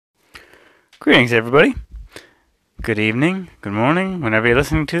Greetings, everybody. Good evening, good morning, whenever you're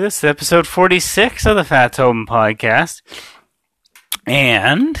listening to this. Episode 46 of the Fats Open podcast.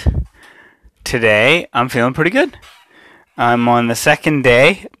 And today, I'm feeling pretty good. I'm on the second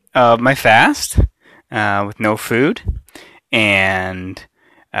day of my fast with no food. And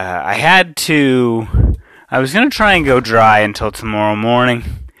I was going to try and go dry until tomorrow morning.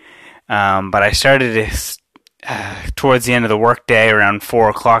 But I started to towards the end of the workday around 4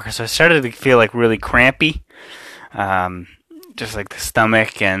 o'clock, so I started to feel like really crampy, just like the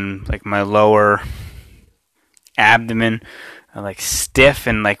stomach and like my lower abdomen are like stiff,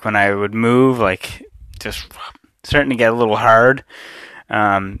 and like when I would move, like just starting to get a little hard,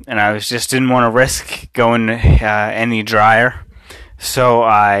 and I didn't want to risk going any drier, so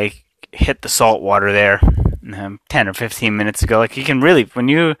I hit the salt water there 10 or 15 minutes ago. Like, you can really,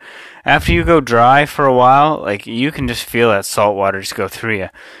 after you go dry for a while, like, you can just feel that salt water just go through you,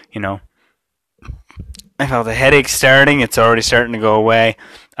 you know. I felt the headache starting. It's already starting to go away.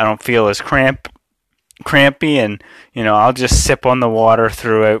 I don't feel as crampy, and, you know, I'll just sip on the water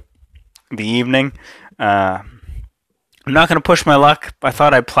throughout the evening. I'm not going to push my luck. I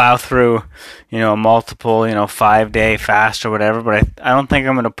thought I'd plow through, you know, a multiple, 5-day fast or whatever, but I don't think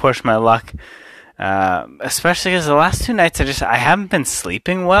I'm going to push my luck. Especially because the last 2 nights I haven't been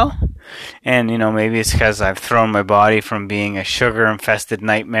sleeping well, and maybe it's because I've thrown my body from being a sugar-infested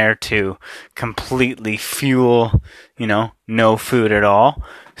nightmare to completely fuel, no food at all.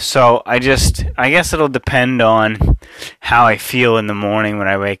 So I guess it'll depend on how I feel in the morning when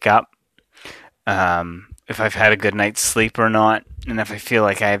I wake up, if I've had a good night's sleep or not, and if I feel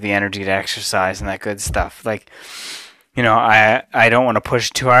like I have the energy to exercise and that good stuff. Like, I don't want to push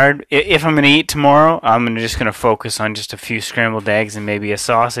too hard. If I'm going to eat tomorrow, I'm just going to focus on just a few scrambled eggs and maybe a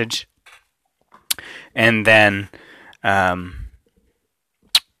sausage. And then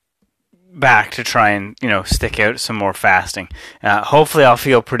back to try and, stick out some more fasting. Hopefully I'll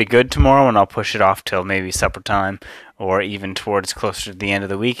feel pretty good tomorrow, and I'll push it off till maybe supper time or even towards closer to the end of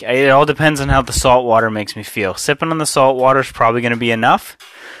the week. It all depends on how the salt water makes me feel. Sipping on the salt water is probably going to be enough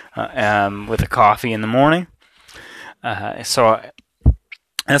with a coffee in the morning. So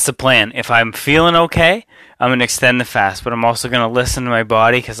that's the plan. If I'm feeling okay, I'm going to extend the fast, but I'm also going to listen to my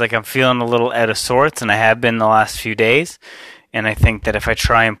body, because I'm feeling a little out of sorts, and I have been the last few days. And I think that if I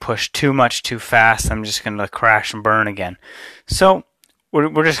try and push too much too fast, I'm just going to crash and burn again. So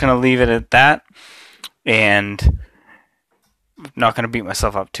we're just going to leave it at that, and not going to beat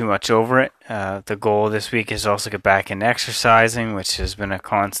myself up too much over it. The goal this week is also get back into exercising, which has been a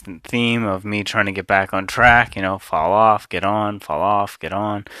constant theme of me trying to get back on track. Fall off, get on, fall off, get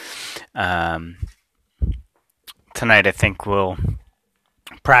on. Tonight I think we'll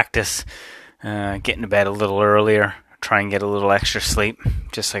practice getting to bed a little earlier, try and get a little extra sleep,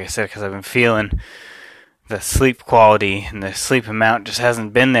 just like I said, because I've been feeling the sleep quality and the sleep amount just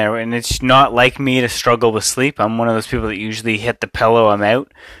hasn't been there, and it's not like me to struggle with sleep. I'm one of those people that usually hit the pillow, I'm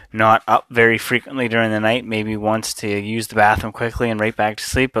out, not up very frequently during the night, maybe once to use the bathroom quickly and right back to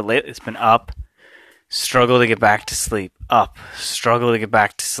sleep, but lately it's been up, struggle to get back to sleep, up, struggle to get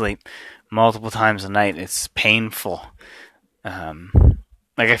back to sleep, multiple times a night. It's painful.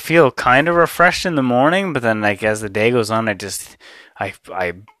 I feel kind of refreshed in the morning, but then as the day goes on,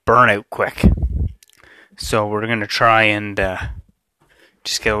 I burn out quick. So we're going to try and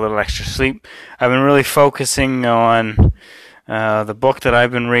just get a little extra sleep. I've been really focusing on the book that I've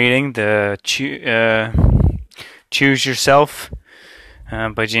been reading, the Choose Yourself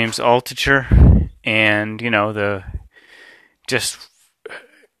by James Altucher. And,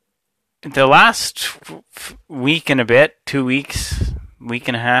 the last week and a bit, 2 weeks, week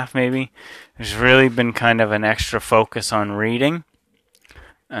and a half maybe, there's really been kind of an extra focus on reading.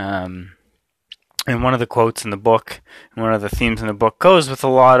 And one of the quotes in the book, and one of the themes in the book, goes with a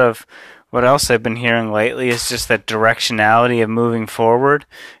lot of what else I've been hearing lately, is just that directionality of moving forward.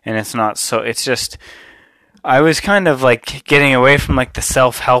 And it's just, I was kind of getting away from the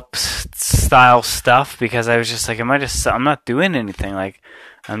self-help style stuff, because I was just I'm not doing anything.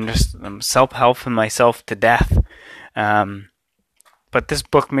 I'm self-helping myself to death. But this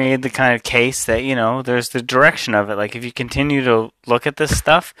book made the kind of case that, there's the direction of it. If you continue to look at this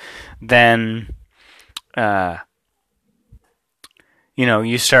stuff, then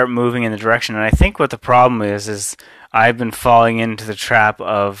you start moving in the direction. And I think what the problem is I've been falling into the trap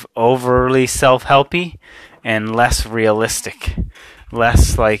of overly self-helpy and less realistic,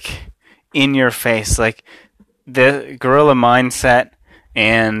 less in your face. The Gorilla Mindset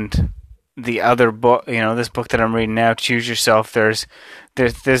and the other book, this book that I'm reading now, Choose Yourself, there's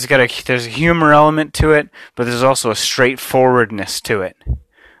a humor element to it, but there's also a straightforwardness to it.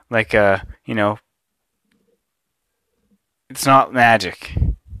 like it's not magic.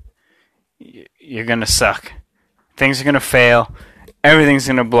 You're going to suck. Things are going to fail. Everything's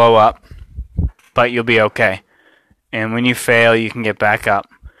going to blow up, but you'll be okay. And when you fail, you can get back up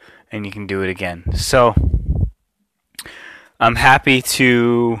and you can do it again. So I'm happy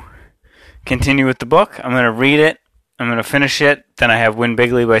to continue with the book. I'm going to read it. I'm going to finish it. Then I have Win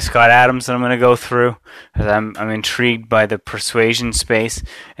Bigly by Scott Adams that I'm going to go through, because I'm intrigued by the persuasion space,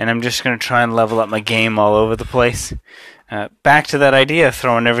 and I'm just going to try and level up my game all over the place. Back to that idea of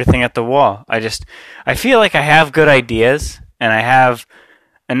throwing everything at the wall. I feel like I have good ideas, and I have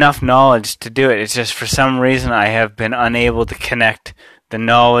enough knowledge to do it. It's just for some reason I have been unable to connect the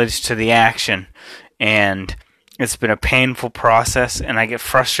knowledge to the action, and it's been a painful process, and I get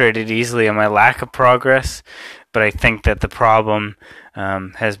frustrated easily on my lack of progress. But I think that the problem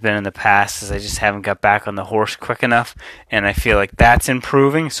has been in the past is I just haven't got back on the horse quick enough, and I feel like that's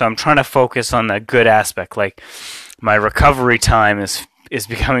improving. So I'm trying to focus on the good aspect. Like, my recovery time is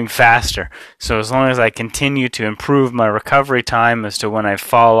becoming faster. So as long as I continue to improve my recovery time as to when I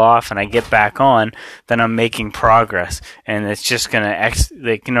fall off and I get back on, then I'm making progress. And it's just going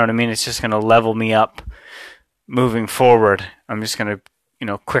to, you know what I mean? It's just going to level me up moving forward. I'm just going to,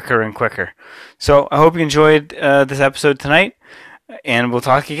 quicker and quicker. So I hope you enjoyed this episode tonight, and we'll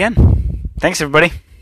talk again. Thanks, everybody.